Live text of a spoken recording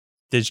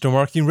Digital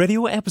Marketing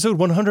Radio, episode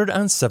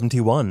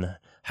 171.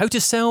 How to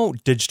sell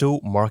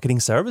digital marketing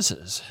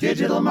services.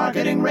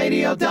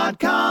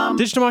 DigitalMarketingRadio.com.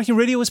 Digital Marketing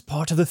Radio is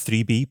part of the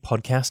 3B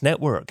Podcast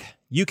Network.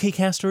 UK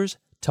casters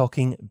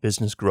talking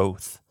business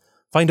growth.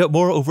 Find out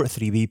more over at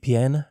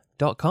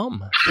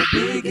 3bpn.com. The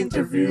big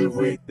interview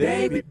with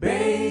David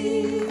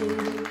Bay.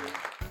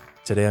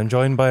 Today I'm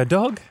joined by a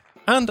dog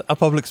and a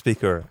public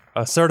speaker,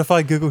 a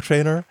certified Google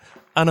trainer,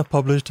 and a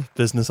published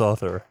business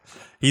author.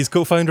 He's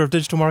co-founder of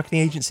digital marketing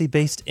agency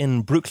based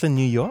in Brooklyn,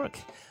 New York.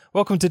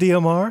 Welcome to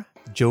DMR,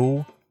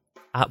 Joe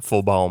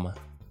Apfelbaum.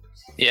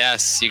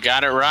 Yes, you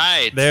got it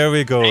right. There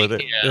we go.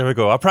 Thank you. There we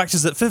go. I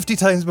practiced it 50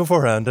 times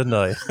beforehand, didn't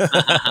I?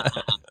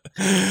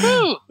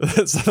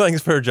 So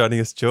thanks for joining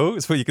us, Joe.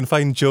 So you can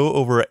find Joe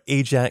over at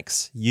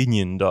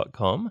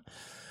ajaxunion.com.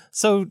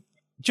 So,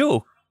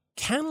 Joe,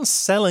 can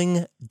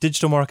selling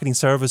digital marketing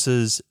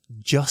services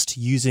just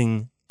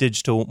using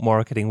digital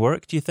marketing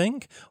work, do you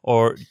think?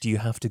 Or do you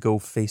have to go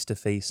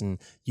face-to-face and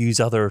use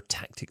other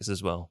tactics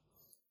as well?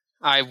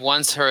 I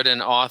once heard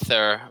an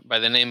author by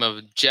the name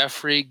of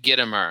Jeffrey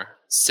Gitomer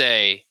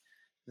say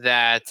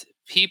that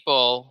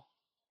people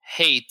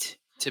hate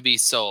to be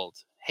sold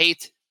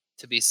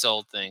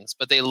things,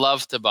 but they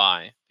love to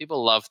buy.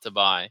 People love to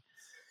buy.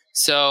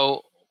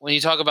 So when you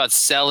talk about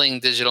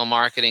selling digital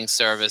marketing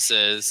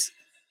services,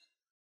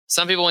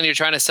 some people, when you're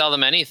trying to sell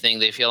them anything,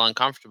 they feel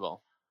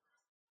uncomfortable.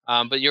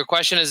 But your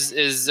question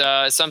is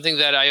something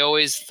that I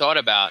always thought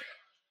about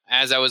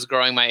as I was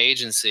growing my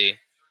agency.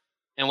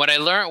 And what I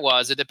learned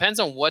was it depends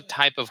on what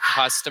type of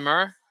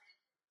customer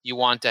you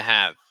want to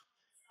have.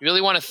 You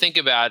really want to think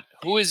about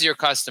who is your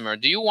customer.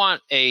 Do you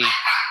want a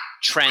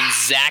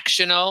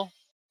transactional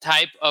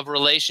type of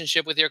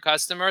relationship with your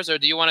customers, or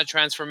do you want a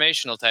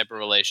transformational type of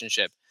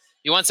relationship?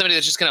 You want somebody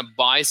that's just going to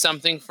buy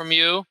something from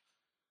you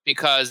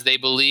because they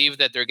believe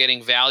that they're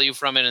getting value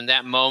from it in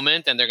that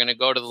moment and they're going to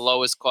go to the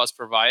lowest cost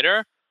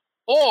provider?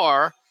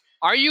 Or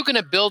are you going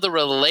to build a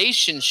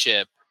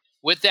relationship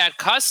with that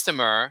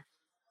customer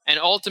and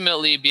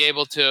ultimately be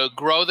able to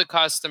grow the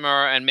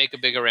customer and make a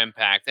bigger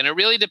impact? And it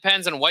really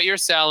depends on what you're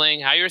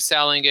selling, how you're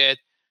selling it,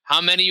 how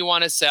many you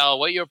want to sell,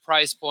 what your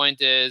price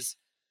point is.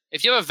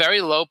 If you have a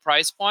very low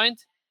price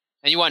point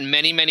and you want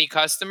many, many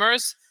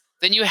customers,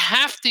 then you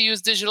have to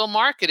use digital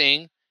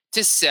marketing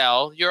to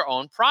sell your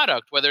own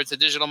product, whether it's a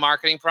digital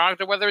marketing product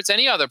or whether it's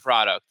any other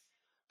product.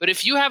 But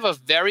if you have a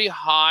very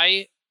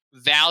high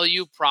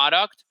value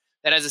product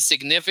that has a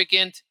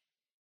significant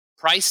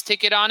price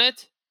ticket on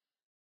it,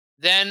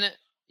 then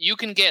you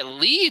can get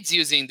leads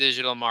using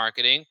digital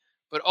marketing,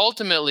 but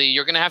ultimately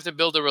you're going to have to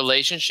build a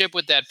relationship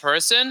with that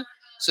person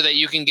so that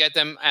you can get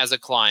them as a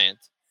client.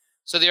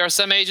 So there are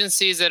some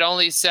agencies that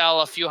only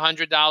sell a few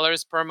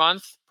 $100s per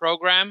month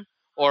program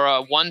or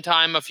a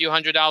one-time a few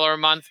 $100 a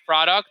month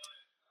product.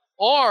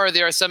 Or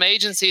there are some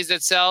agencies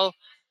that sell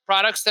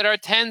products that are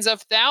tens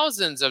of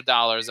thousands of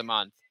dollars a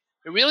month.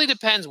 It really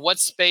depends what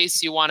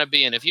space you want to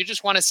be in. If you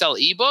just want to sell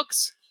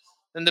ebooks,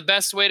 then the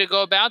best way to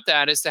go about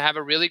that is to have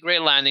a really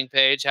great landing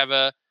page, have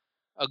a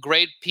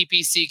great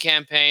PPC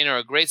campaign or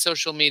a great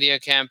social media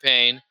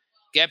campaign,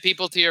 get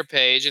people to your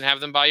page and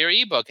have them buy your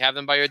ebook, have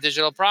them buy your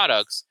digital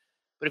products.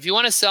 But if you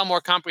want to sell more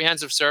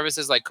comprehensive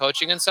services like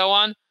coaching and so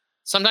on,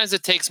 sometimes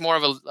it takes more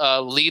of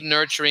a lead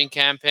nurturing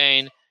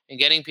campaign and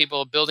getting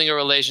people, building a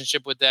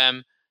relationship with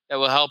them that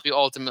will help you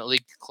ultimately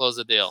close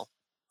a deal.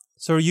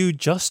 So are you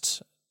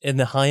just in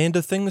the high end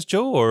of things,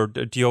 Joe, or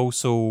do you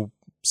also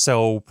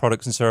sell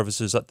products and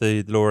services at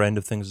the lower end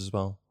of things as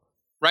well?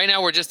 Right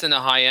now, we're just in the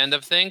high end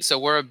of things. So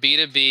we're a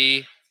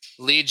B2B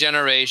lead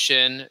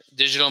generation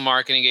digital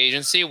marketing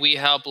agency. We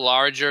help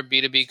larger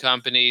B2B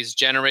companies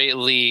generate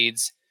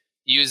leads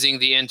using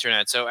the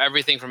internet. So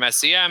everything from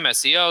SEM,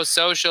 SEO,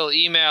 social,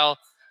 email,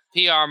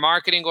 PR,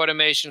 marketing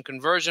automation,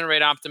 conversion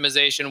rate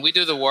optimization. We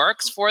do the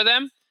works for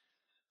them.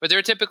 But there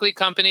are typically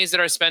companies that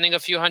are spending a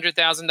few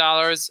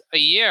 $100,000 a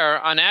year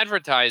on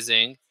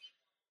advertising.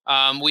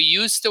 We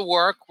used to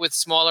work with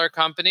smaller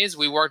companies.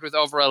 We worked with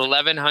over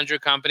 1,100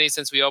 companies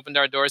since we opened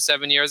our doors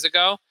 7 years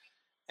ago.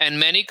 And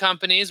many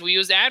companies we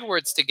use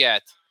AdWords to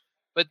get.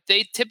 But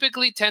they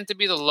typically tend to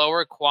be the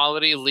lower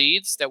quality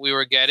leads that we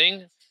were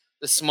getting,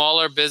 the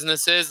smaller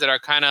businesses that are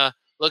kind of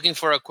looking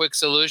for a quick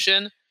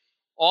solution.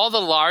 All the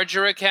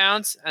larger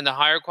accounts and the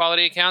higher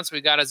quality accounts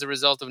we got as a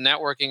result of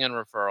networking and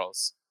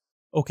referrals.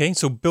 Okay,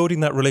 so building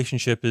that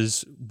relationship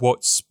is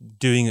what's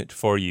doing it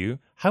for you.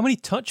 How many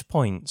touch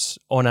points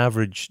on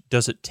average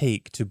does it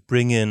take to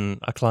bring in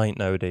a client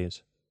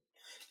nowadays?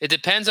 It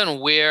depends on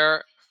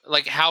where,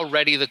 like how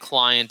ready the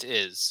client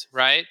is,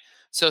 right?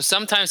 So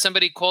sometimes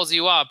somebody calls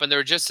you up and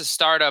they're just a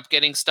startup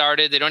getting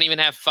started. They don't even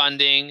have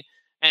funding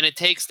and it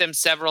takes them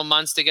several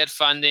months to get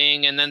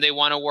funding and then they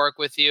want to work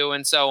with you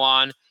and so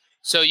on.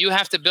 So you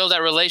have to build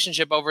that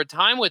relationship over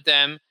time with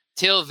them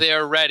till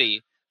they're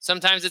ready.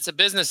 Sometimes it's a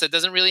business that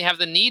doesn't really have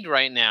the need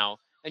right now,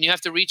 and you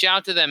have to reach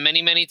out to them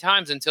many, many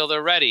times until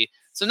they're ready.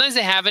 Sometimes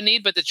they have a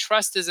need, but the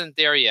trust isn't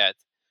there yet.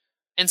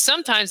 And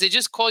sometimes they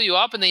just call you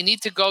up and they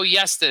need to go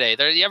yesterday.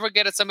 You ever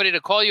get somebody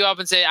to call you up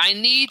and say, I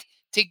need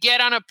to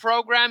get on a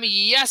program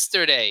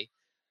yesterday?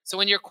 So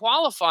when you're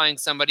qualifying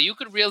somebody, you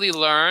could really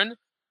learn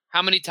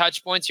how many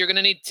touch points you're going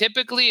to need.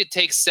 Typically, it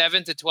takes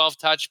 7 to 12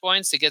 touch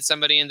points to get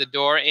somebody in the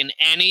door in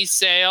any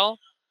sale,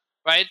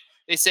 right?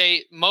 They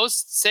say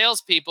most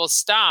salespeople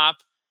stop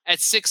at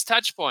 6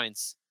 touch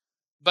points,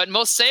 but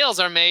most sales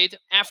are made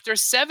after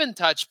 7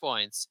 touch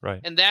points.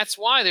 Right. And that's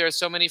why there are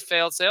so many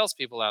failed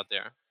salespeople out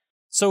there.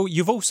 So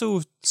you've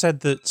also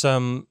said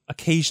that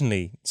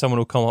occasionally someone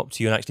will come up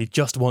to you and actually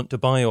just want to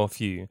buy off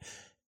you.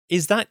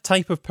 Is that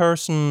type of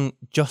person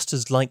just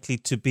as likely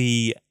to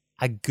be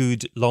a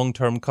good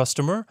long-term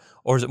customer,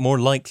 or is it more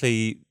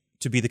likely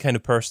to be the kind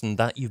of person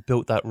that you've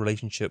built that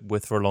relationship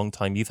with for a long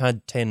time? You've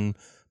had 10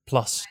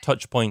 plus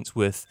touch points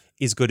with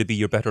is going to be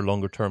your better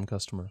longer-term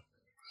customer.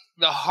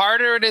 The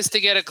harder it is to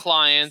get a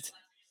client,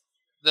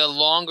 the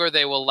longer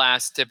they will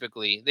last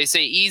typically. They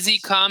say easy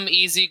come,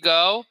 easy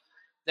go.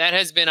 That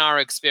has been our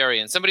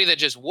experience. Somebody that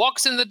just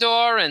walks in the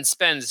door and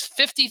spends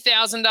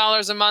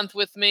 $50,000 a month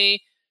with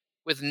me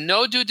with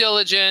no due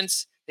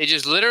diligence. They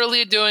just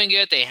literally doing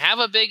it. They have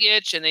a big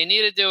itch and they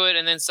need to do it.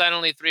 And then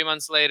suddenly 3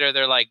 months later,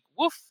 they're like,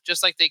 woof,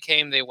 just like they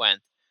came, they went.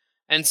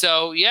 And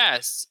so,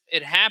 yes,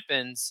 it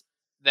happens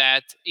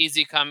that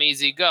easy come,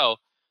 easy go.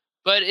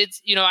 But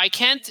it's, I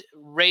can't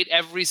rate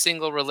every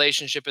single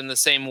relationship in the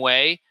same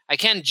way. I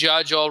can't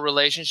judge all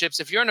relationships.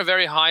 If you're in a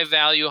very high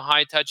value,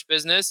 high touch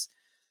business,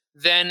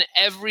 then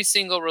every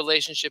single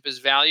relationship is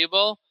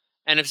valuable.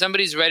 And if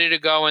somebody's ready to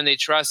go and they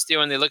trust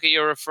you and they look at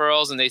your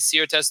referrals and they see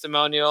your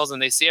testimonials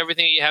and they see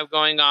everything that you have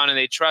going on and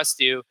they trust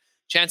you,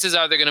 chances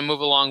are they're going to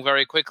move along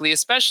very quickly,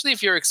 especially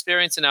if you're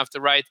experienced enough to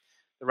write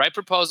the right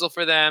proposal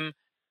for them,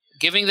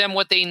 giving them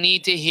what they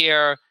need to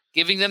hear,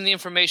 giving them the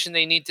information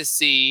they need to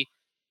see,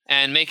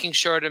 and making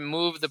sure to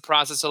move the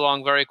process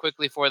along very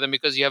quickly for them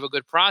because you have a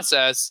good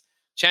process.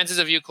 Chances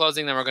of you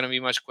closing them are going to be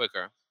much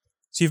quicker.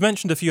 So you've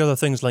mentioned a few other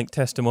things like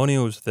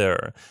testimonials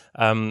there.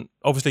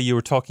 Obviously, you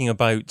were talking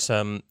about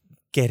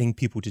getting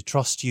people to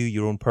trust you,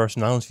 your own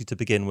personality to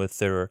begin with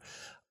there.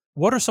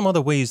 What are some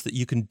other ways that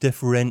you can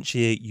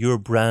differentiate your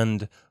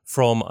brand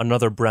from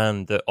another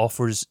brand that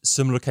offers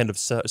similar kind of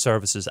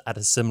services at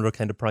a similar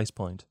kind of price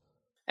point?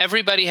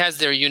 Everybody has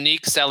their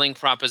unique selling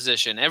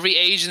proposition. Every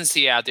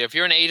agency out there, if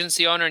you're an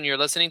agency owner and you're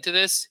listening to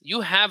this,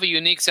 you have a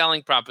unique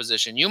selling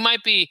proposition. You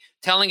might be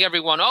telling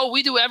everyone, oh,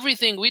 we do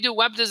everything. We do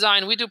web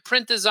design. We do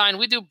print design.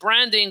 We do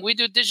branding. We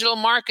do digital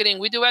marketing.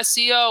 We do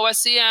SEO,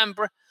 SEM.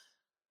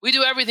 We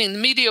do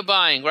everything, media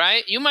buying,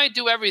 right? You might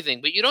do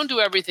everything, but you don't do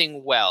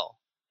everything well.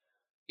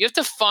 You have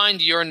to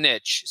find your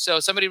niche.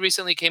 So somebody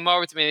recently came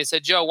over to me and they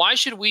said, Joe, why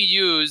should we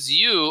use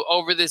you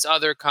over this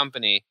other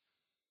company?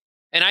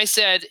 And I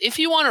said, if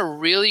you want a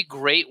really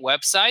great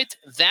website,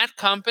 that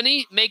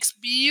company makes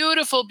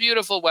beautiful,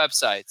 beautiful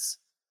websites.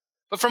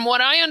 But from what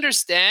I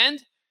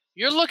understand,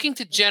 you're looking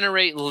to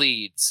generate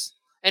leads.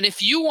 And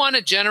if you want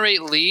to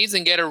generate leads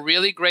and get a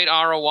really great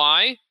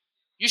ROI,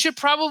 you should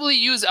probably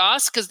use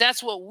us because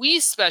that's what we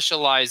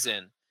specialize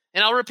in.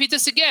 And I'll repeat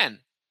this again.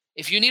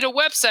 If you need a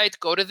website,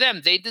 go to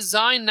them. They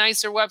design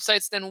nicer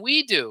websites than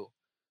we do.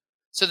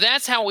 So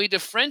that's how we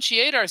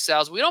differentiate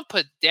ourselves. We don't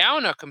put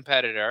down a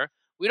competitor.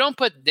 We don't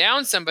put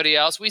down somebody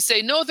else. We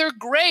say, no, they're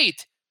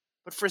great.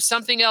 But for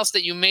something else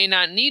that you may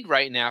not need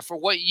right now, for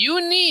what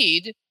you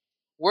need,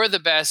 we're the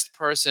best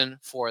person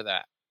for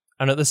that.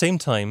 And at the same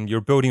time,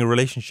 you're building a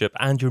relationship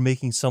and you're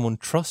making someone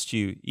trust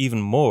you even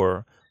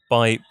more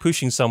by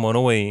pushing someone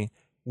away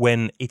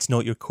when it's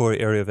not your core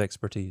area of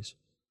expertise.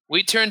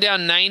 We turn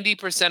down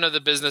 90% of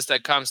the business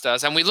that comes to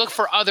us, and we look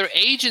for other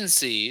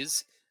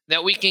agencies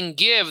that we can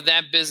give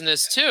that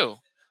business to.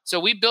 So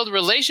we build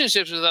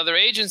relationships with other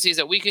agencies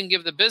that we can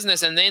give the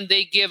business, and then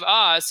they give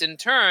us, in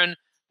turn,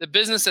 the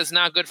business that's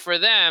not good for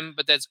them,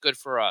 but that's good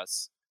for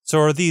us. So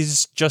are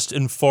these just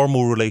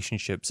informal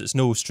relationships? It's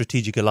no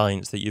strategic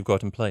alliance that you've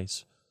got in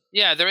place?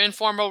 Yeah, they're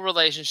informal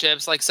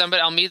relationships. Like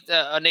I'll meet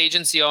an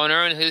agency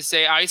owner and he'll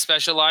say, I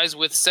specialize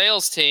with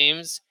sales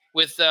teams,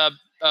 with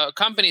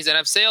companies that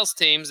have sales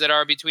teams that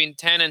are between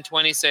 10 and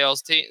 20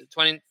 salespeople,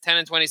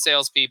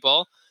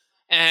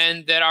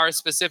 and that are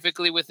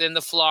specifically within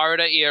the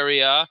Florida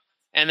area.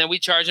 And then we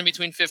charge them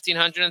between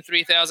 $1,500 and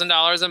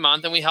 $3,000 a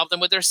month, and we help them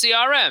with their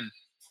CRM.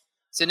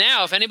 So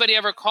now, if anybody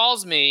ever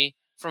calls me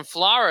from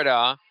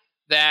Florida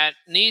that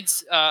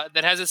needs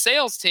that has a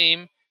sales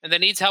team and that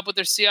needs help with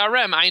their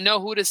CRM, I know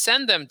who to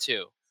send them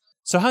to.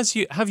 So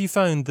have you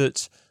found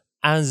that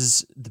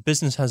as the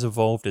business has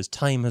evolved, as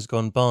time has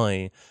gone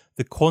by,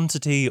 the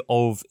quantity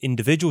of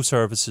individual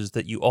services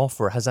that you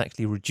offer has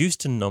actually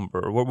reduced in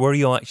number? Were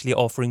you actually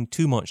offering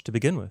too much to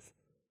begin with?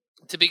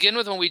 To begin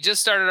with, when we just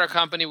started our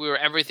company, we were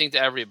everything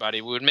to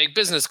everybody. We would make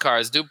business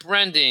cards, do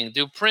branding,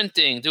 do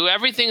printing, do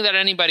everything that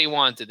anybody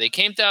wanted. They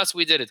came to us,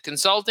 we did it.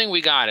 Consulting,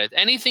 we got it.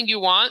 Anything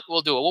you want,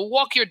 we'll do it. We'll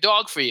walk your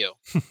dog for you.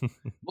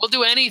 We'll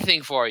do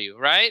anything for you,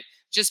 right?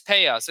 Just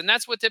pay us. And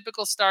that's what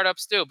typical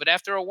startups do. But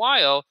after a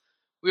while,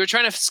 we were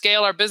trying to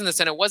scale our business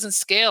and it wasn't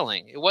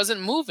scaling. It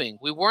wasn't moving.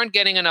 We weren't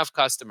getting enough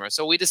customers.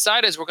 So we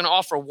decided we're going to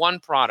offer one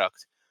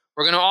product.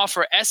 We're going to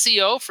offer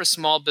SEO for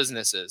small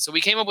businesses. So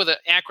we came up with an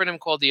acronym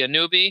called the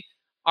Anubi,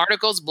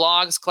 Articles,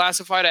 blogs,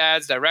 classified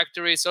ads,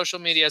 directories, social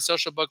media,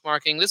 social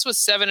bookmarking. This was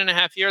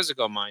 7.5 years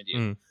ago, mind you.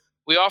 Mm.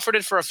 We offered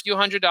it for a few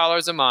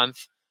 $100s a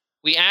month.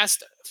 We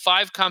asked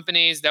 5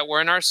 companies that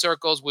were in our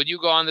circles, would you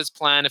go on this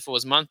plan if it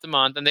was month to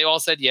month? And they all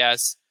said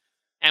yes.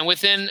 And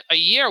within a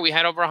year, we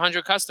had over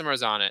 100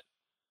 customers on it.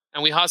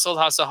 And we hustled,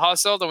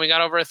 and we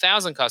got over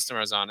 1,000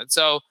 customers on it.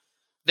 So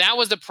that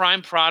was the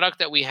prime product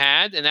that we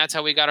had. And that's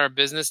how we got our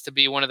business to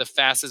be one of the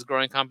fastest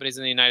growing companies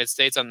in the United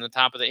States on the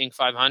top of the Inc.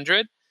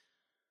 500.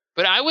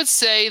 But I would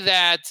say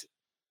that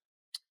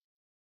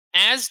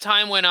as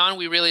time went on,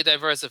 we really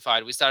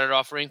diversified. We started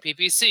offering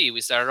PPC. We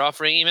started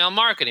offering email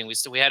marketing.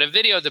 We had a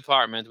video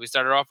department. We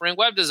started offering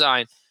web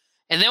design.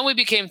 And then we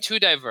became too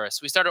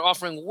diverse. We started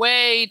offering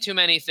way too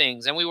many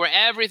things. And we were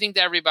everything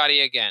to everybody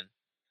again.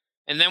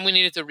 And then we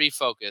needed to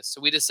refocus.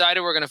 So we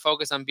decided we're going to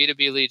focus on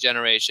B2B lead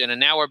generation. And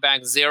now we're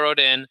back zeroed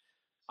in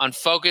on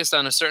focused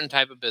on a certain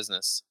type of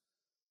business.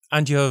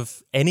 And do you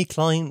have any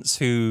clients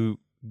who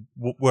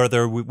were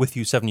there with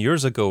you 7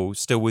 years ago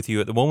still with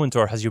you at the moment,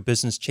 or has your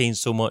business changed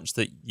so much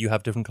that you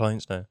have different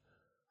clients now?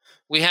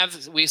 We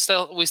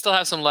still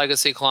have some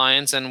legacy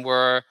clients, and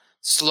we're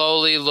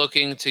slowly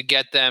looking to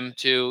get them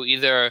to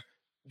either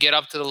get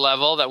up to the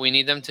level that we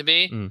need them to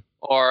be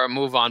or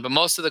move on. But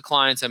most of the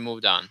clients have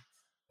moved on.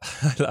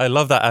 I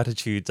love that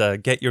attitude.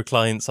 Get your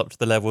clients up to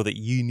the level that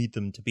you need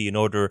them to be in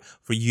order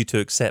for you to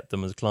accept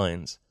them as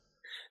clients.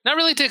 Not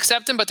really to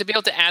accept them, but to be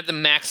able to add the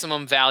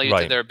maximum value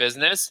to their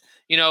business.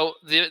 You know,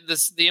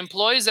 the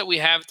employees that we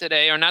have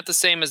today are not the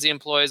same as the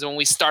employees when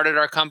we started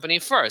our company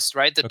first,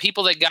 right? The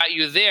people that got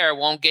you there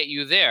won't get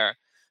you there.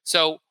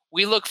 So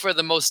we look for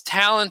the most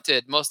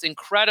talented, most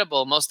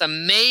incredible, most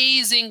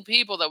amazing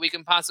people that we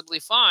can possibly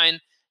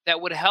find that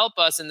would help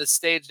us in the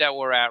stage that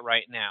we're at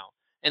right now.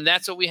 And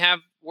that's what we have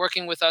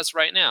working with us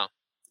right now.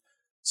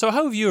 So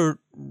how have your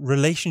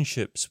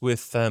relationships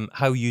with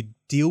how you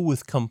deal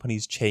with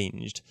companies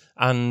changed,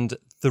 and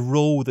the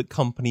role that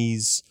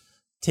companies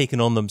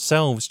taken on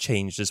themselves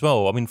changed as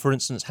well? I mean, for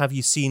instance, have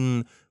you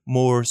seen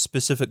more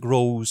specific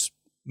roles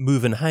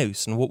move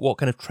in-house, and what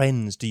kind of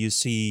trends do you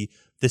see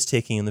this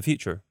taking in the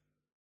future?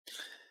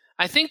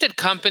 I think that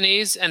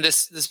companies, and the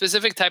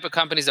specific type of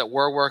companies that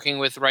we're working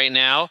with right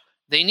now,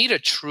 they need a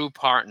true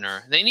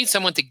partner. They need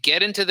someone to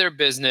get into their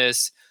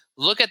business,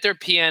 look at their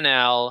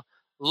P&L,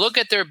 look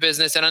at their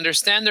business and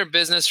understand their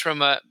business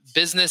from a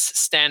business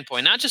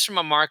standpoint, not just from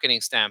a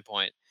marketing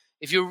standpoint.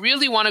 If you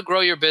really want to grow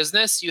your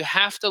business, you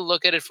have to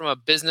look at it from a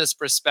business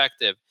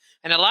perspective.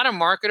 And a lot of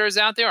marketers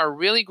out there are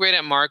really great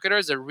at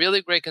marketers, they're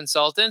really great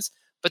consultants,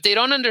 but they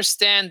don't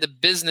understand the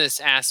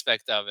business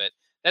aspect of it.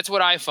 That's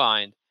what I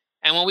find.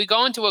 And when we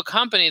go into a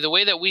company, the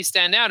way that we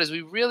stand out is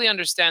we really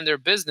understand their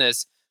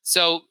business.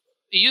 So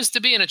it used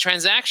to be in a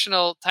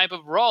transactional type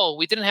of role,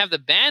 we didn't have the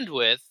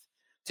bandwidth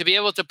to be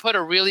able to put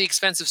a really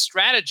expensive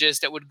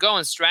strategist that would go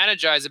and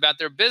strategize about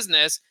their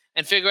business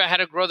and figure out how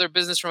to grow their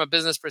business from a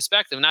business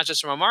perspective, not just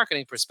from a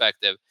marketing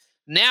perspective.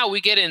 Now we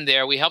get in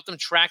there, we help them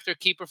track their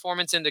key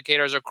performance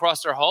indicators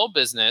across their whole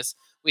business.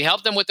 We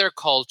help them with their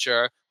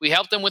culture. We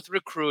help them with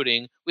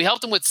recruiting. We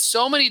help them with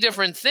so many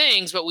different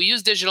things, but we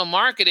use digital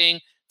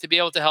marketing to be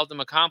able to help them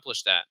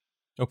accomplish that.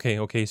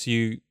 Okay. So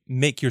you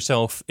make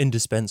yourself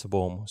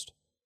indispensable almost.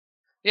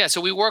 Yeah,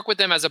 so we work with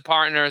them as a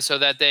partner so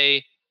that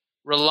they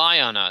rely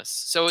on us.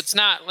 So it's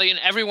not like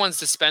everyone's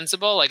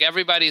dispensable, like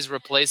everybody's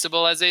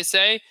replaceable, as they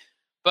say,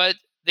 but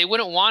they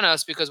wouldn't want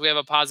us because we have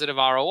a positive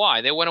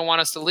ROI. They wouldn't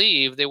want us to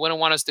leave. They wouldn't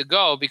want us to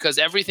go because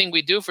everything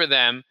we do for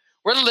them,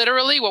 we're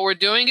literally, what we're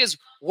doing is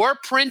we're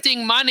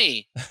printing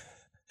money.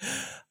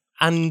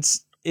 And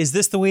is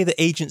this the way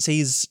that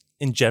agencies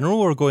in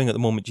general are going at the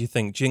moment, do you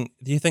think? Do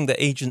you think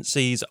that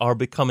agencies are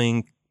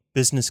becoming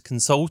business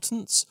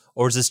consultants,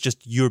 or is this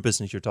just your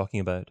business you're talking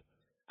about?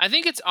 I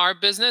think it's our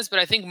business, but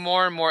I think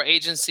more and more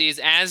agencies,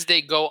 as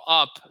they go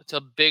up to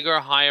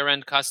bigger, higher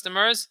end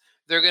customers,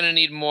 they're going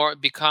to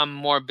become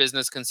more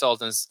business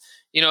consultants.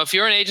 You know, if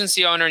you're an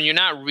agency owner and you're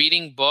not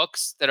reading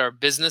books that are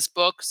business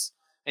books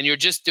and you're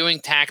just doing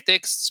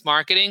tactics,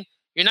 marketing,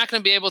 you're not going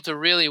to be able to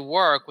really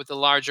work with the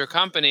larger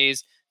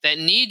companies that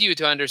need you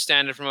to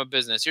understand it from a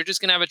business. You're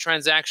just going to have a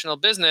transactional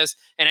business,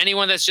 and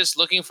anyone that's just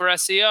looking for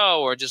SEO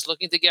or just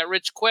looking to get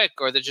rich quick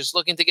or they're just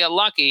looking to get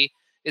lucky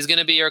is going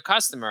to be your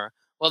customer.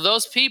 Well,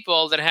 those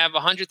people that have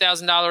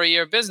 $100,000 a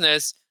year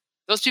business,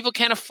 those people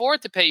can't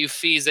afford to pay you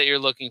fees that you're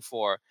looking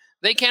for.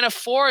 They can't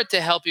afford to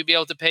help you be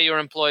able to pay your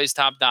employees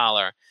top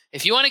dollar.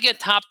 If you want to get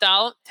top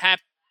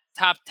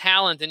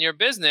talent in your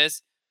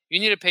business, you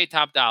need to pay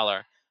top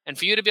dollar. And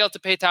for you to be able to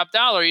pay top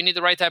dollar, you need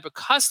the right type of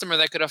customer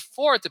that could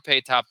afford to pay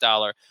top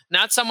dollar,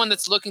 not someone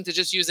that's looking to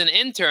just use an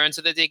intern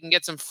so that they can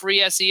get some free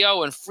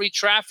SEO and free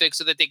traffic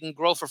so that they can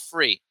grow for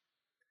free.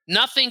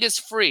 Nothing is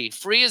free.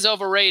 Free is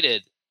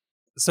overrated.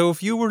 So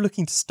if you were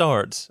looking to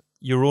start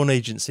your own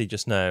agency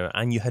just now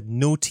and you had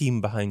no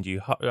team behind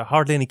you,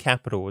 hardly any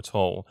capital at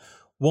all,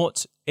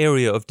 what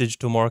area of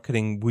digital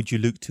marketing would you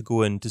look to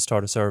go in to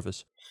start a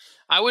service?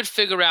 I would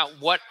figure out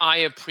what I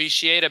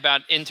appreciate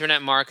about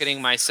internet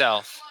marketing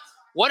myself.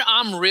 what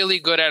I'm really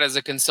good at as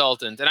a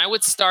consultant. And I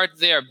would start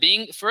there.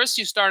 First,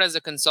 you start as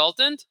a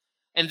consultant,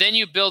 and then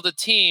you build a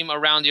team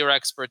around your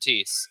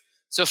expertise.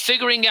 So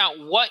figuring out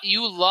what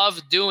you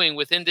love doing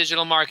within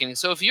digital marketing.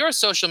 So if you're a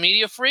social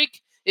media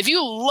freak, if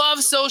you love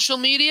social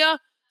media,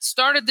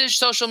 start a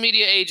social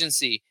media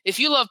agency. If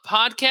you love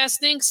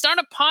podcasting, start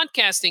a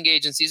podcasting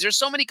agency. There's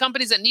so many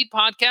companies that need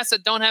podcasts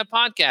that don't have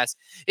podcasts.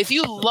 If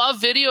you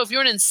love video, if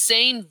you're an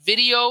insane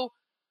video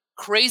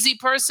crazy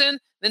person,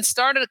 then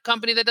start a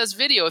company that does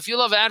video. If you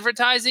love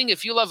advertising,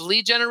 if you love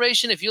lead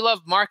generation, if you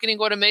love marketing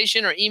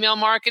automation or email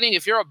marketing,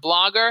 if you're a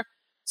blogger,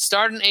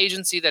 start an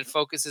agency that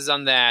focuses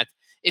on that.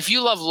 If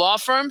you love law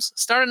firms,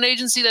 start an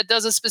agency that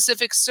does a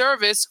specific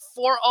service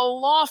for a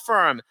law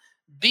firm.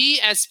 Be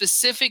as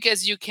specific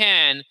as you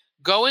can.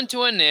 Go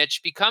into a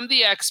niche, become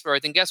the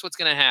expert, and guess what's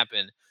going to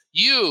happen?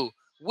 You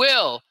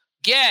will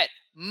get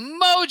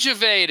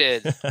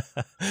motivated.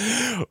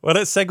 Well,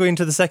 let's segue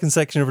into the second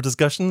section of our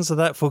discussion. So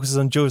that focuses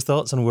on Joe's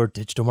thoughts on where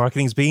digital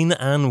marketing's been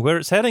and where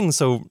it's heading.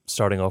 So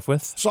starting off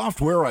with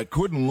software I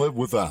couldn't live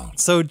without.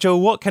 So Joe,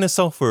 what kind of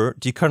software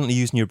do you currently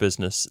use in your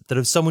business that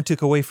if someone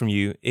took away from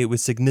you, it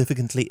would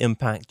significantly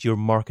impact your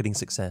marketing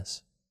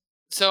success?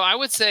 So I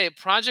would say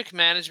project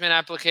management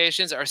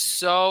applications are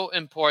so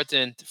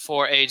important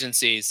for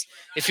agencies.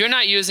 If you're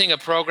not using a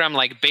program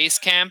like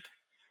Basecamp,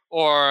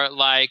 or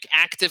like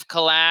Active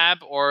Collab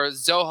or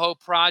Zoho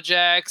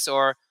Projects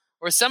or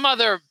some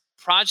other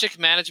project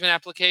management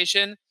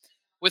application,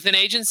 with an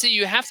agency,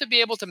 you have to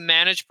be able to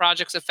manage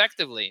projects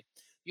effectively.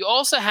 You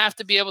also have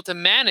to be able to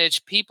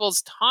manage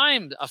people's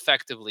time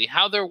effectively,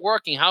 how they're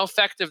working, how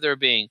effective they're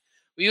being.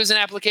 We use an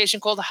application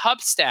called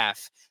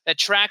Hubstaff that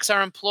tracks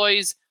our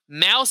employees'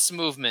 mouse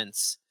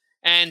movements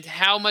and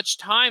how much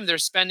time they're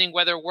spending,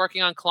 whether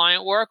working on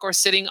client work or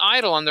sitting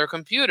idle on their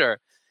computer.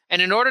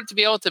 And in order to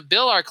be able to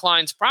bill our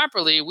clients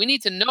properly, we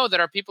need to know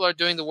that our people are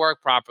doing the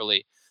work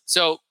properly.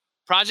 So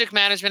project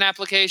management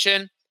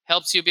application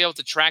helps you be able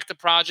to track the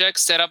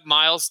project, set up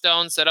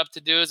milestones, set up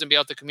to-dos, and be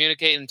able to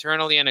communicate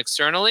internally and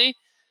externally.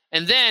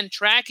 And then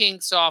tracking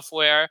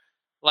software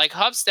like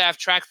Hubstaff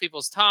tracks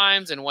people's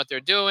times and what they're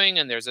doing.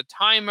 And there's a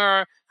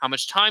timer, how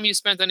much time you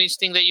spent on each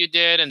thing that you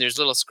did. And there's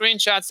little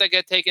screenshots that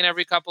get taken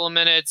every couple of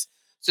minutes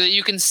so that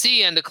you can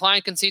see and the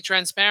client can see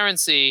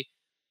transparency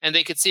and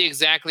they could see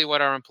exactly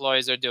what our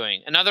employees are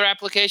doing. Another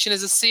application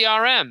is a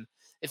CRM.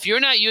 If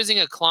you're not using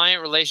a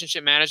client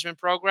relationship management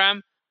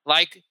program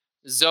like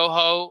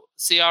Zoho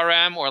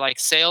CRM or like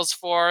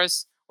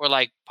Salesforce or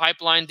like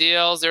Pipeline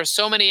Deals, there are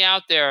so many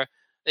out there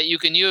that you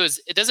can use.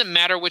 It doesn't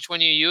matter which one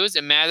you use.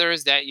 It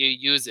matters that you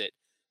use it.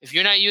 If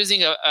you're not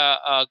using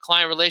a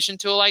client relation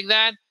tool like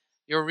that,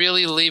 you're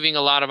really leaving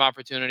a lot of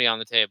opportunity on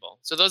the table.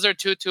 So those are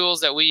two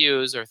tools that we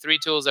use, or three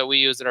tools that we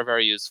use that are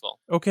very useful.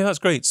 Okay, that's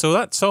great. So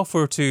that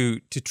software to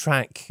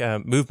track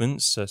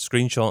movements,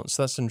 screenshots,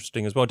 that's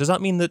interesting as well. Does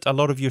that mean that a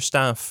lot of your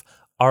staff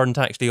aren't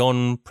actually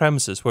on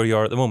premises where you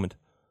are at the moment?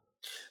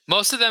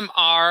 Most of them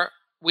are.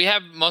 We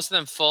have most of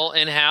them full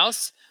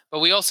in-house, but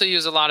we also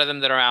use a lot of them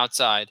that are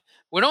outside.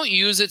 We don't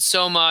use it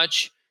so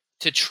much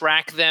to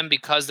track them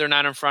because they're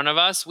not in front of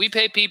us. We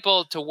pay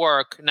people to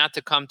work, not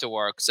to come to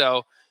work.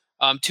 So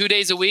 2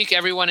 days a week,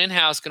 everyone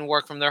in-house can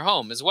work from their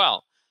home as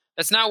well.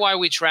 That's not why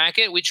we track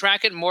it. We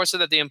track it more so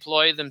that the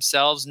employee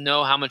themselves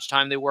know how much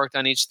time they worked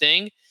on each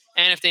thing.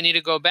 And if they need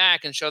to go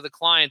back and show the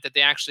client that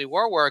they actually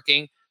were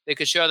working, they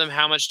could show them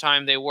how much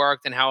time they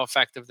worked and how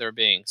effective they're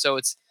being. So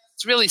it's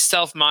really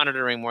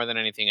self-monitoring more than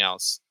anything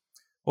else.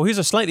 Well, here's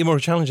a slightly more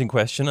challenging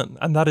question,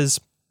 and that is,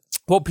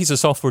 what piece of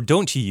software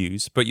don't you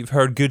use, but you've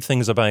heard good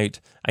things about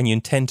and you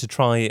intend to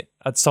try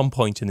at some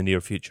point in the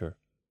near future?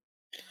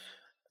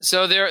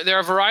 So there are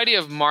a variety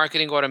of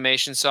marketing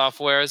automation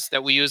softwares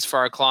that we use for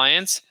our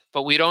clients,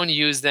 but we don't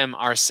use them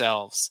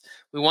ourselves.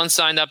 We once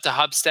signed up to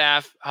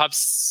HubSpot,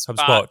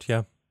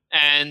 yeah,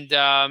 and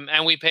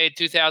we paid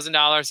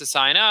 $2,000 to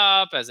sign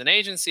up as an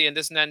agency and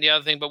this and that and the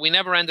other thing, but we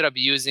never ended up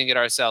using it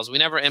ourselves. We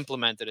never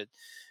implemented it.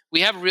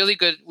 We have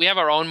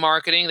our own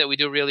marketing that we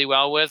do really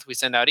well with. We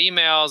send out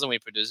emails and we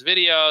produce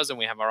videos and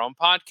we have our own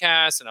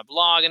podcast and a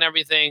blog and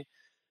everything.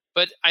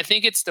 But I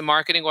think it's the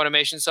marketing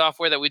automation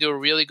software that we do a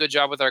really good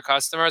job with our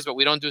customers, but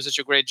we don't do such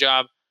a great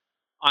job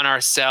on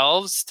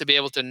ourselves to be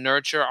able to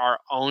nurture our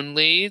own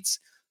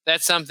leads.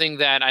 That's something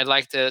that I'd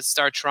like to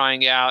start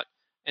trying out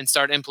and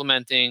start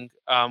implementing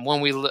when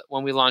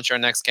we launch our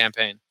next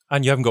campaign.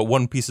 And you haven't got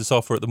one piece of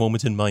software at the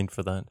moment in mind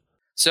for that?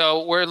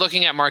 So we're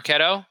looking at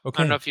Marketo.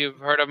 Okay. I don't know if you've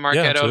heard of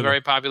Marketo, Yeah, very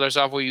popular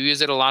software. We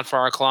use it a lot for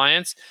our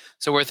clients.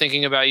 So we're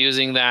thinking about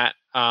using that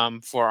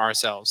for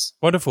ourselves.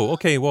 Wonderful.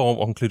 Okay, well,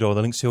 I'll include all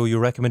the links to all your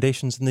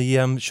recommendations in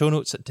the show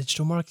notes at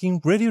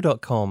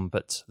digitalmarketingradio.com.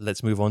 But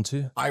let's move on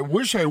to... I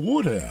wish I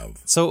would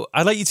have. So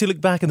I'd like you to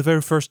look back on the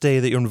very first day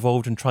that you're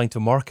involved in trying to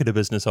market a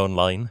business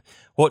online.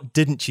 What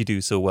didn't you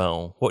do so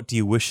well? What do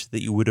you wish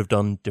that you would have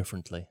done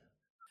differently?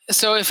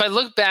 So if I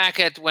look back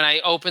at when I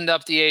opened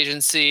up the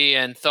agency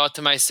and thought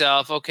to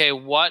myself, okay,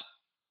 what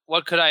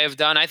what could I have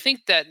done? I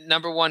think that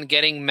number one,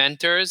 getting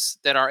mentors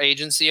that are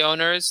agency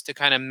owners to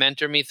kind of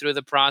mentor me through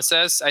the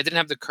process. I didn't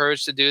have the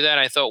courage to do that.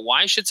 I thought,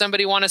 why should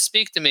somebody want to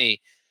speak to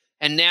me?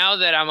 And now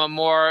that I'm a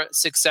more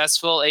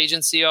successful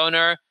agency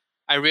owner,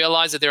 I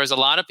realize that there's a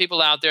lot of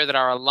people out there that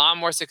are a lot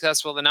more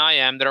successful than I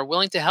am that are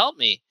willing to help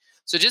me.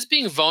 So just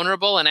being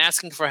vulnerable and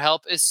asking for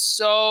help is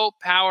so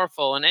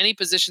powerful in any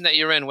position that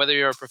you're in, whether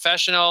you're a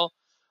professional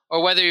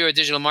or whether you're a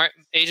digital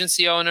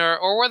agency owner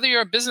or whether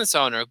you're a business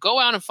owner. Go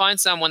out and find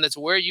someone that's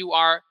where you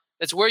are,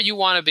 that's where you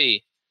want to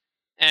be,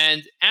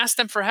 and ask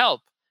them for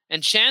help.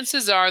 And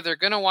chances are they're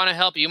going to want to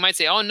help you. You might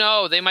say, oh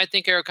no, they might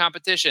think you're a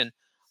competition.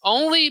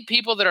 Only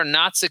people that are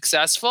not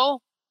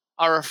successful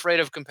are afraid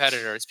of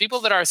competitors. People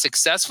that are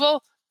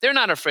successful, they're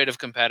not afraid of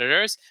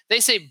competitors.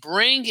 They say,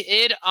 bring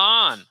it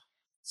on.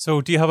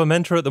 So do you have a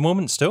mentor at the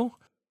moment still?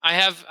 I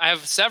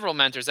have several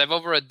mentors. I have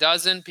over a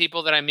dozen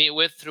people that I meet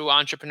with through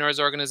Entrepreneurs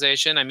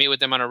Organization. I meet with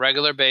them on a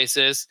regular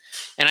basis,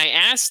 and I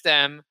ask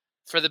them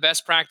for the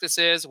best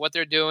practices, what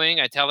they're doing.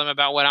 I tell them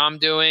about what I'm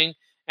doing,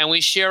 and we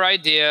share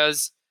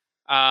ideas.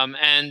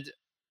 And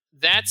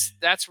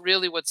that's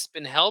really what's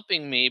been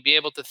helping me be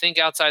able to think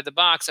outside the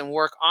box and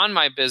work on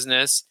my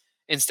business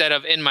instead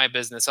of in my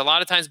business. A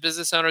lot of times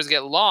business owners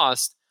get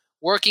lost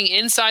working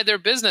inside their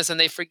business, and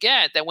they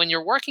forget that when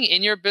you're working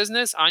in your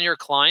business on your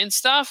client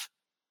stuff,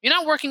 you're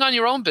not working on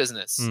your own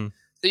business. So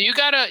you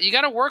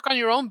gotta work on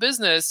your own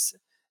business,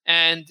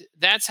 and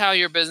that's how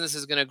your business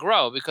is going to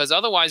grow, because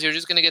otherwise you're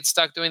just going to get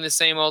stuck doing the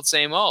same old,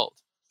 same old.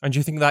 And do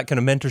you think that kind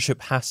of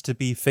mentorship has to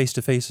be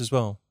face-to-face as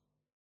well?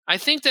 I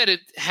think that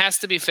it has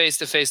to be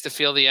face-to-face to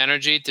feel the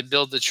energy, to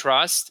build the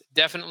trust.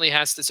 Definitely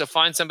has to. So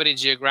find somebody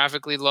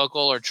geographically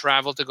local or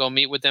travel to go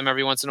meet with them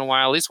every once in a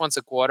while, at least once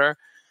a quarter.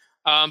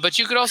 But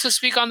you could also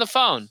speak on the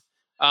phone.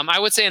 I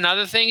would say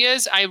another thing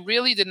is I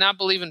really did not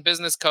believe in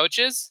business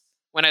coaches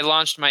when I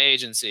launched my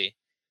agency.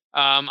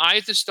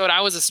 I just thought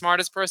I was the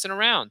smartest person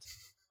around.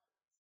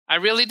 I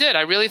really did.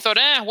 I really thought,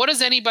 what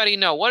does anybody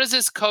know? What does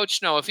this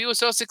coach know? If he was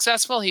so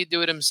successful, he'd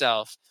do it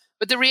himself.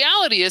 But the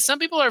reality is some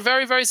people are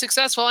very, very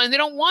successful and they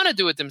don't want to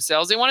do it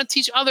themselves. They want to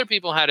teach other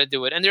people how to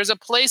do it. And there's a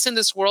place in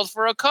this world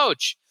for a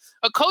coach.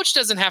 A coach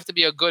doesn't have to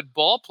be a good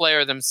ball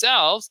player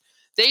themselves.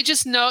 They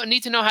just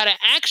need to know how to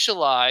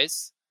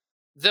actualize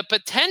the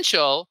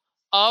potential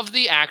of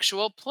the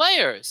actual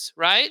players,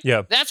 right?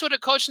 Yeah. That's what a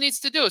coach needs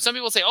to do. Some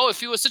people say, oh,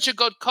 if he was such a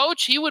good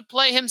coach, he would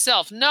play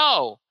himself.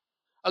 No.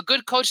 A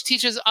good coach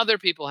teaches other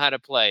people how to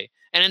play.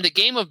 And in the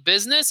game of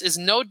business is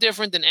no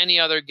different than any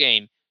other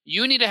game.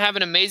 You need to have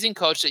an amazing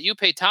coach that you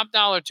pay top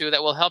dollar to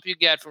that will help you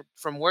get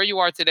from where you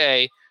are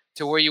today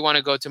to where you want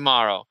to go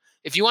tomorrow.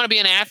 If you want to be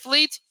an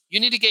athlete, you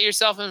need to get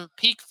yourself in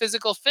peak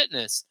physical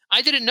fitness.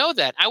 I didn't know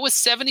that. I was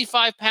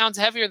 75 pounds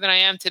heavier than I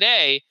am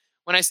today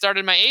when I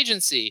started my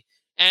agency.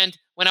 And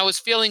when I was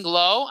feeling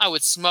low, I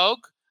would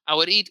smoke. I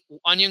would eat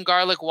onion,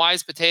 garlic,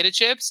 Wise potato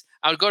chips.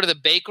 I would go to the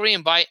bakery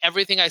and buy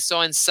everything I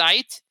saw in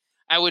sight.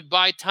 I would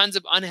buy tons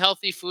of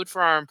unhealthy food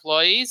for our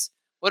employees.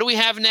 What do we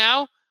have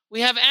now?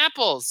 We have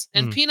apples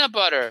and peanut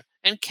butter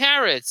and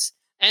carrots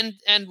and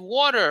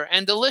water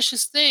and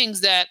delicious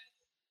things that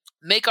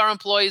make our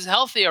employees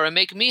healthier and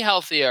make me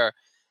healthier.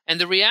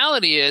 And the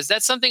reality is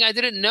that's something I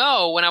didn't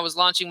know when I was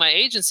launching my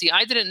agency.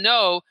 I didn't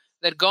know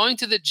that going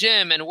to the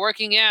gym and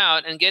working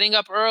out and getting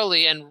up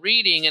early and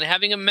reading and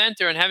having a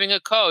mentor and having a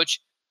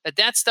coach,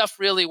 that stuff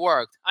really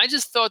worked. I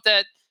just thought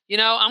that,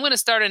 I'm going to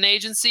start an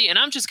agency and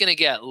I'm just going to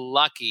get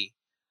lucky,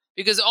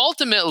 because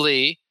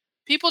ultimately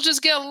people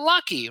just get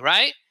lucky,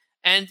 right?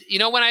 And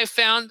when I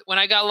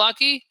got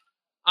lucky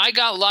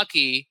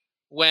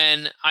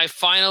when I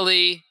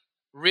finally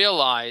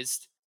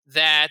realized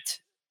that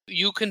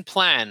you can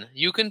plan,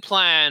 you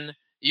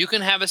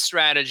can have a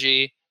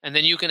strategy, and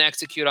then you can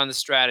execute on the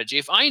strategy.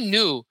 If I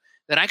knew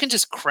that I can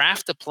just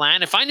craft a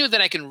plan, if I knew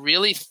that I can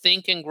really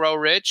think and grow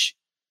rich,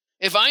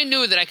 if I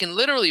knew that I can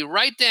literally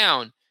write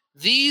down,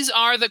 these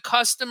are the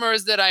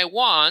customers that I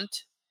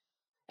want,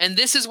 and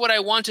this is what I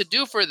want to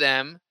do for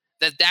them,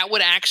 that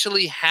would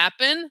actually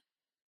happen,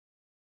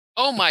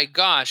 oh my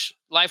gosh,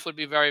 life would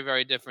be very,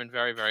 very different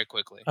very, very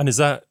quickly. And is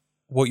that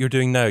what you're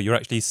doing now? You're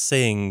actually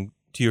saying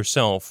to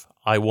yourself,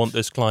 I want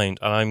this client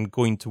and I'm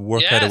going to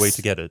work out a way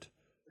to get it.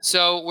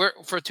 So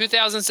for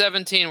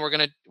 2017, we're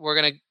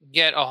gonna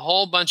get a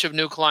whole bunch of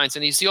new clients.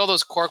 And you see all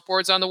those cork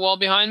boards on the wall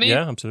behind me?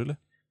 Yeah, absolutely.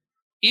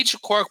 Each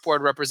cork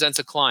board represents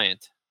a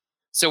client.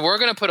 So we're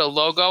going to put a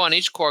logo on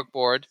each cork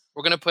board.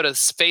 We're going to put a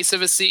face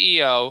of a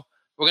CEO.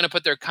 We're going to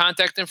put their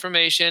contact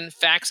information,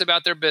 facts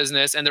about their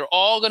business, and they're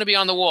all going to be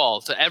on the wall.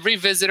 So every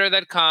visitor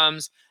that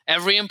comes,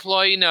 every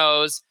employee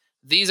knows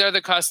these are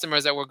the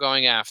customers that we're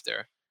going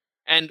after.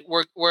 And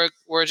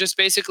we're just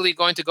basically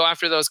going to go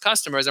after those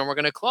customers, and we're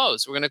going to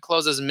close. We're going to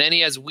close as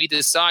many as we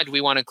decide we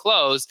want to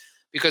close,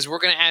 because we're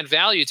going to add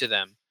value to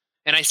them.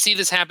 And I see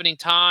this happening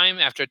time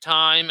after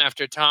time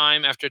after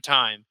time after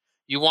time.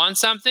 You want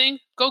something?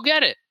 Go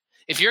get it.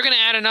 If you're going to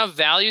add enough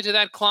value to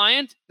that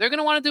client, they're going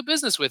to want to do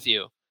business with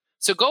you.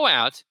 So go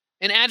out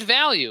and add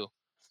value.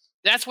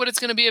 That's what it's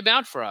going to be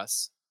about for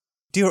us.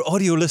 Dear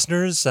audio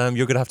listeners, you're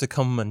going to have to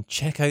come and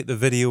check out the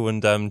video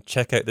and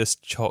check out this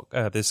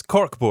this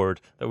corkboard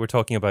that we're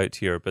talking about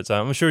here. But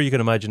I'm sure you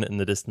can imagine it in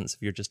the distance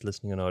if you're just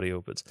listening on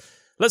audio. But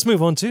let's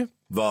move on to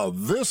The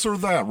This or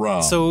That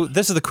round. So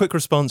this is the quick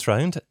response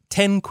round.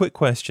 10 quick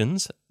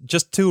questions.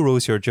 Just 2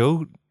 rows here,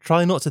 Joe.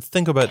 Try not to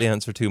think about the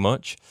answer too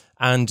much.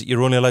 And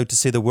you're only allowed to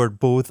say the word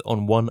both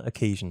on one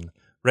occasion.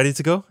 Ready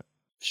to go?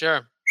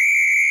 Sure.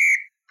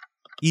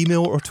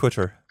 Email or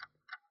Twitter?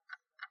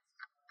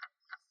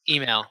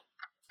 Email.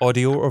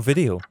 Audio or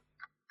video?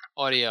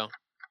 Audio.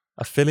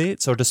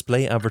 Affiliates or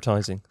display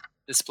advertising?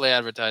 Display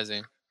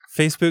advertising.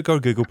 Facebook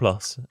or Google+?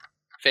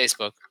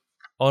 Facebook.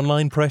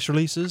 Online press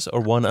releases or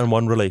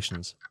one-on-one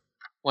relations?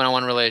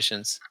 One-on-one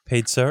relations.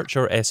 Paid search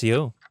or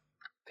SEO?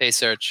 Pay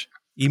search.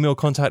 Email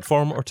contact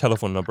form or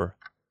telephone number?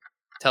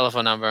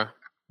 Telephone number.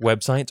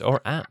 Website or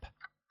app?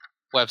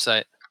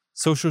 Website.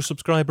 Social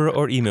subscriber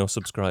or email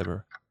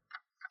subscriber?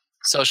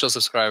 Social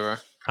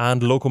subscriber.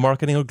 And local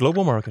marketing or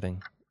global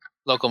marketing?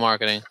 Local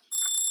marketing.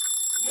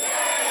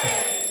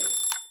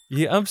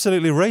 You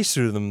absolutely raced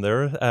through them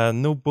there.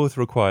 No, both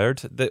required.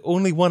 The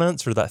only one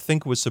answer that I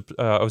think I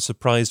was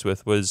surprised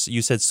with was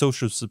you said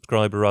social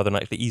subscriber rather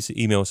than actually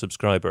email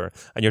subscriber.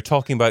 And you're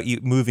talking about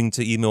moving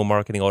to email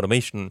marketing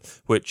automation,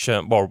 which,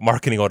 or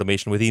marketing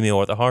automation with email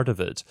at the heart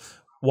of it.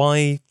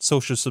 Why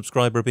social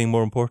subscriber being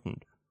more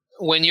important?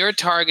 When you're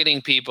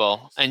targeting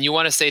people and you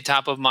want to stay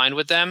top of mind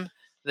with them,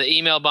 the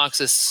email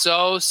box is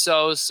so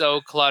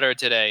cluttered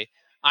today.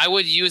 I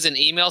would use an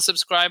email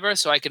subscriber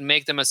so I could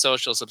make them a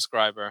social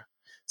subscriber.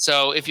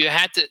 So if you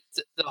had to,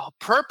 the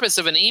purpose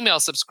of an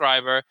email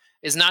subscriber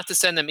is not to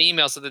send them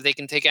emails so that they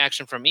can take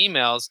action from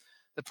emails.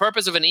 The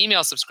purpose of an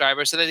email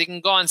subscriber is so that they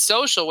can go on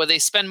social where they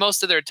spend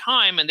most of their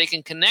time and they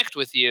can connect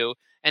with you.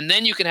 And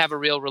then you can have a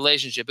real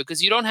relationship,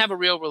 because you don't have a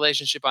real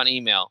relationship on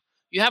email.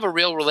 You have a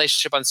real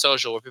relationship on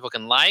social where people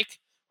can like,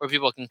 where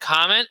people can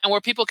comment, and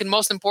where people can,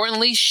 most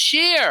importantly,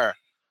 share.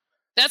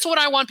 That's what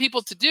I want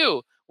people to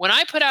do. When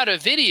I put out a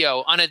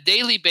video on a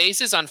daily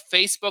basis on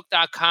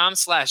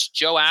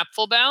facebook.com/Joe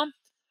Apfelbaum,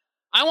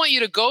 I want you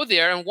to go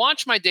there and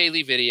watch my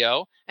daily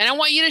video, and I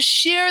want you to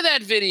share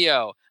that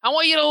video. I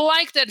want you to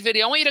like that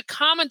video. I want you to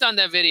comment on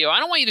that video. I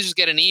don't want you to just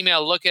get an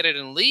email, look at it,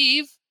 and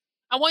leave.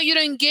 I want you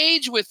to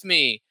engage with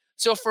me.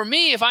 So for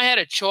me, if I had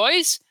a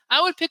choice,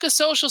 I would pick a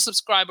social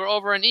subscriber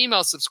over an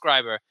email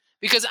subscriber,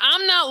 because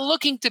I'm not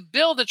looking to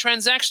build a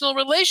transactional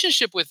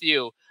relationship with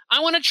you. I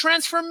want a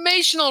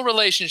transformational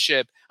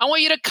relationship. I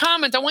want you to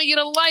comment. I want you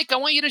to like. I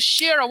want you to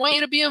share. I want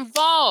you to be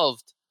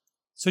involved.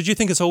 So do you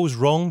think it's always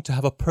wrong to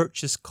have a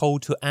purchase call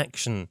to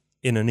action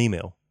in an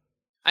email?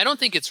 I don't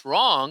think it's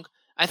wrong.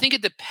 I think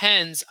it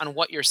depends on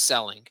what you're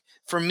selling.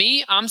 For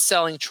me, I'm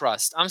selling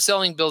trust. I'm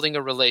selling building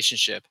a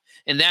relationship,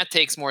 and that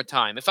takes more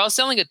time. If I was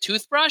selling a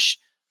toothbrush,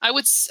 I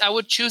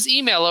would choose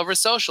email over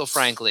social,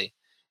 frankly.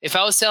 If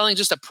I was selling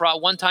just a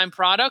one-time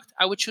product,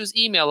 I would choose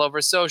email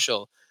over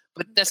social.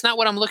 But that's not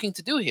what I'm looking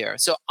to do here.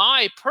 So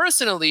I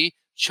personally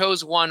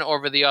chose one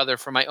over the other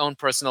for my own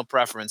personal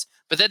preference.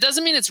 But that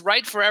doesn't mean it's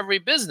right for every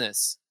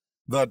business.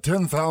 The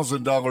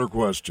 $10,000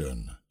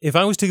 question. If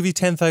I was to give you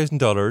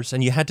 $10,000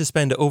 and you had to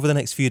spend it over the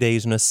next few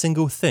days on a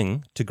single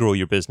thing to grow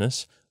your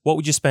business, what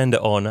would you spend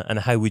it on, and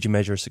how would you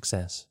measure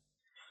success?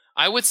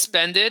 I would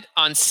spend it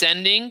on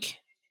sending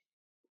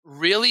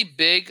really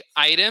big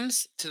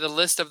items to the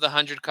list of the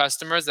 100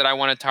 customers that I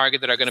want to target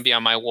that are going to be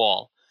on my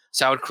wall.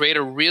 So I would create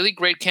a really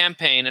great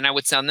campaign, and I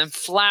would send them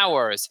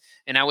flowers,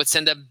 and I would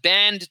send a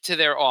band to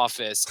their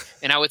office,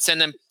 and I would send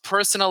them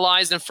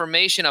personalized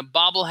information, a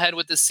bobblehead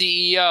with the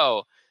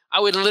CEO. I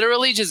would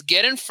literally just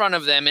get in front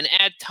of them and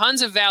add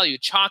tons of value,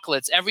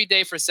 chocolates every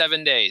day for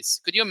 7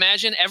 days. Could you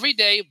imagine? Every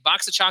day, a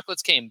box of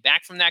chocolates came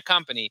back from that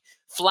company,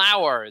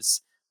 flowers,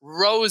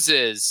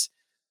 roses,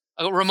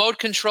 a remote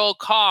control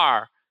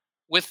car.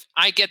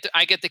 I get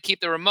to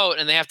keep the remote,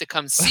 and they have to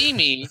come see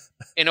me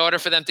in order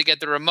for them to get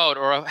the remote,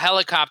 or a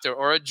helicopter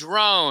or a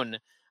drone.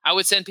 I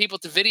would send people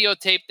to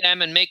videotape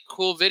them and make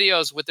cool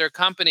videos with their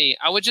company.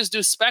 I would just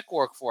do spec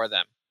work for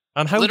them.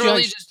 And how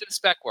Literally just do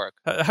spec work.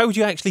 How would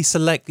you actually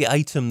select the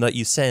item that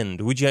you send?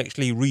 Would you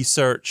actually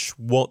research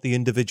what the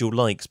individual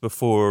likes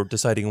before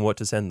deciding on what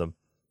to send them?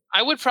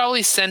 I would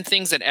probably send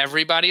things that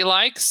everybody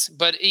likes.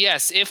 But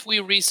yes, if we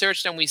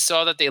researched and we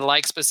saw that they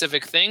like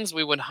specific things,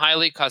 we would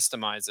highly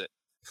customize it.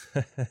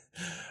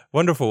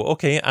 Wonderful.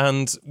 Okay,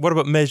 and what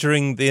about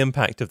measuring the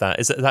impact of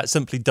that? Is that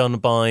simply done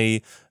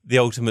by the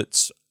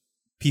ultimate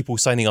people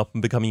signing up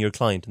and becoming your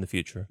client in the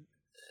future?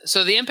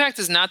 So the impact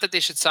is not that they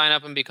should sign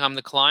up and become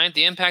the client.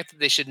 The impact that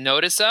they should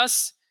notice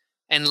us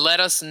and let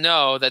us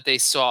know that they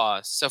saw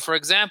us. So for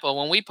example,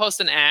 when we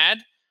post an ad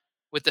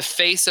with the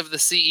face of the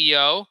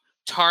CEO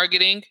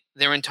targeting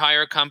their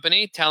entire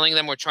company, telling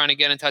them we're trying to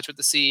get in touch with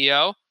the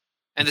CEO,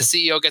 and the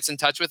CEO gets in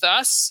touch with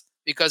us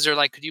because they're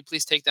like, could you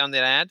please take down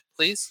that ad,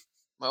 please?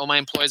 All my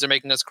employees are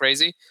making us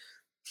crazy.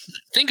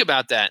 Think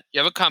about that. You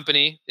have a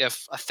company, you have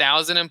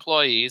 1,000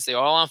 employees, they're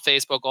all on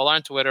Facebook, all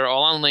on Twitter,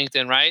 all on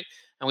LinkedIn, right?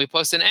 And we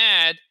post an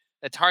ad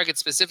that targets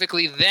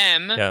specifically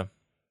them,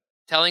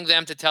 telling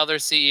them to tell their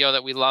CEO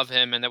that we love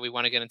him and that we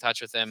want to get in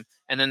touch with him.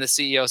 And then the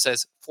CEO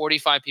says,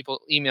 45 people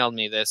emailed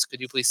me this.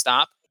 Could you please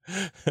stop?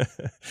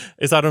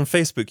 Is that on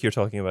Facebook you're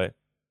talking about?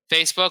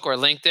 Facebook or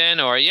LinkedIn,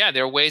 or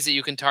there are ways that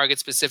you can target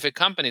specific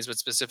companies with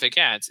specific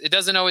ads. It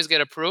doesn't always get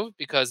approved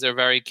because they're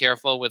very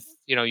careful with,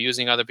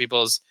 using other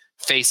people's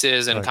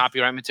faces and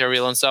copyright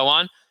material and so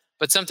on.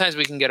 But sometimes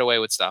we can get away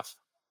with stuff.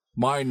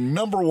 My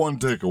number one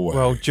takeaway.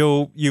 Well,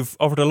 Joe, you've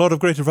offered a lot of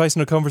great advice in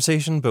our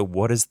conversation, but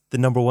what is the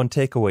number one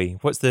takeaway?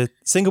 What's the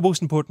single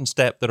most important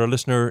step that our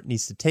listener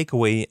needs to take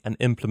away and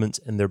implement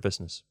in their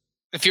business?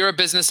 If you're a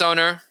business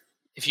owner,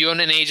 if you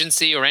own an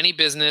agency or any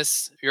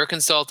business, you're a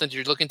consultant,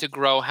 you're looking to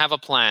grow, have a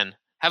plan.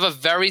 Have a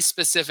very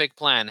specific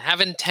plan.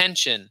 Have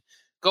intention.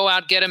 Go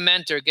out, get a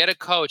mentor, get a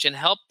coach, and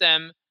have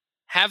them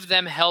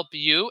help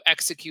you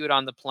execute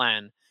on the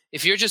plan.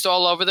 If you're just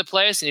all over the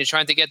place and you're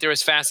trying to get there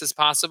as fast as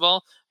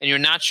possible and you're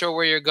not sure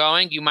where you're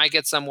going, you might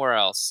get somewhere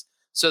else.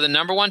 So the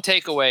number one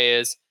takeaway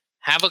is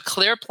have a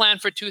clear plan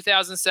for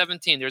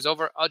 2017. There's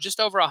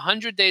just over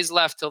 100 days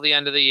left till the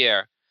end of the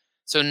year.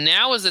 So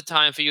now is the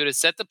time for you to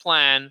set the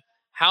plan.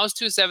 How's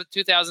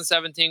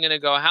 2017 going to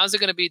go? How's it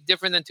going to be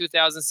different than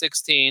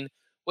 2016?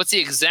 What's the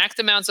exact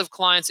amounts of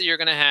clients that you're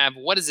going to have?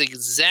 What is the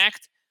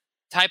exact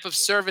type of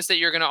service that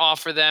you're going to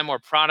offer them or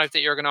product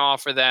that you're going to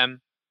offer them?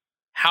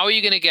 How are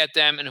you going to get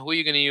them, and who are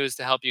you going to use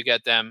to help you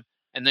get them?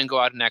 And then go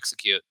out and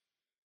execute.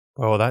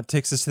 Well, that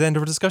takes us to the end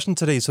of our discussion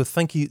today. So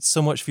thank you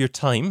so much for your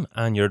time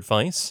and your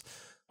advice.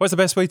 What's the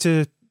best way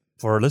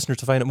for our listeners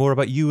to find out more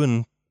about you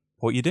and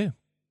what you do?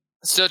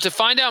 So to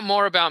find out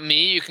more about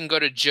me, you can go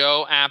to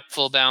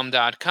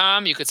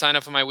joeapfelbaum.com. You could sign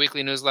up for my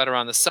weekly newsletter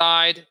on the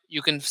side.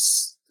 You can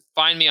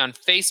find me on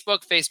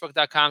Facebook,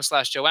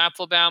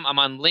 facebook.com/joeapfelbaum. I'm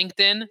on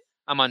LinkedIn.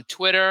 I'm on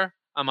Twitter.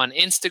 I'm on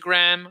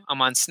Instagram.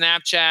 I'm on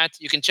Snapchat.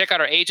 You can check out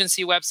our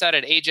agency website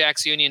at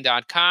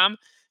ajaxunion.com.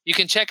 You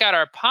can check out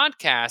our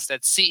podcast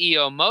at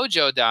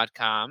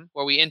ceomojo.com,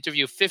 where we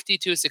interview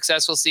 52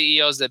 successful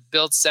CEOs that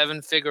built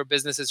 7-figure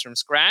businesses from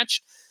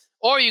scratch.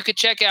 Or you could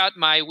check out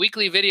my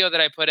weekly video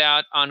that I put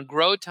out on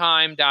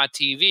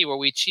growtime.tv, where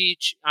we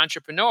teach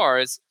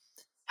entrepreneurs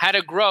how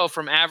to grow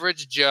from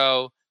average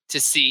Joe to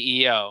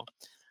CEO.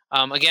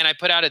 Again, I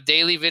put out a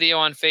daily video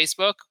on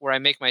Facebook where I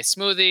make my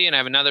smoothie, and I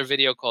have another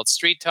video called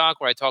Street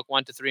Talk where I talk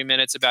 1 to 3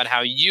 minutes about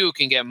how you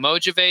can get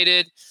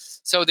motivated.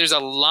 So there's a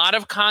lot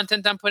of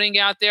content I'm putting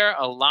out there,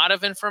 a lot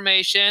of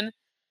information,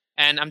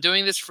 and I'm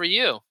doing this for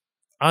you.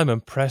 I'm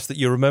impressed that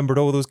you remembered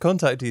all those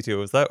contact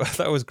details.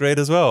 That was great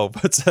as well.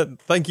 But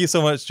thank you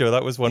so much, Joe.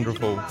 That was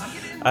wonderful.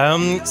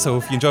 So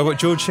if you enjoyed what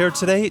Joe shared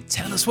today,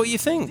 tell us what you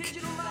think.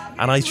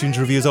 An iTunes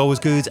review is always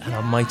good, and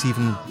I might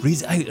even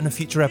read it out in a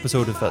future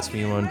episode if that's what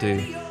you want to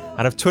do.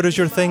 And if Twitter's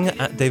your thing,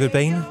 @David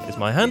Bain is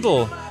my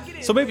handle.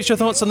 So maybe it's your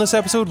thoughts on this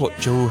episode, what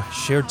Joe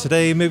shared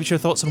today. Maybe it's your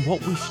thoughts on what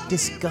we should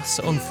discuss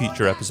on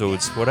future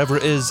episodes. Whatever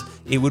it is,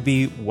 it would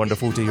be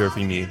wonderful to hear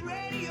from you.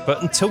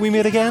 But until we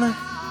meet again,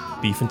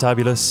 be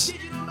fantabulous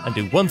and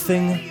do one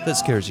thing that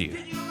scares you.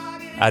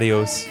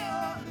 Adios.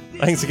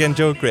 Thanks again,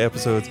 Joe. Great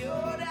episode.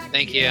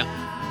 Thank you.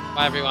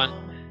 Bye, everyone.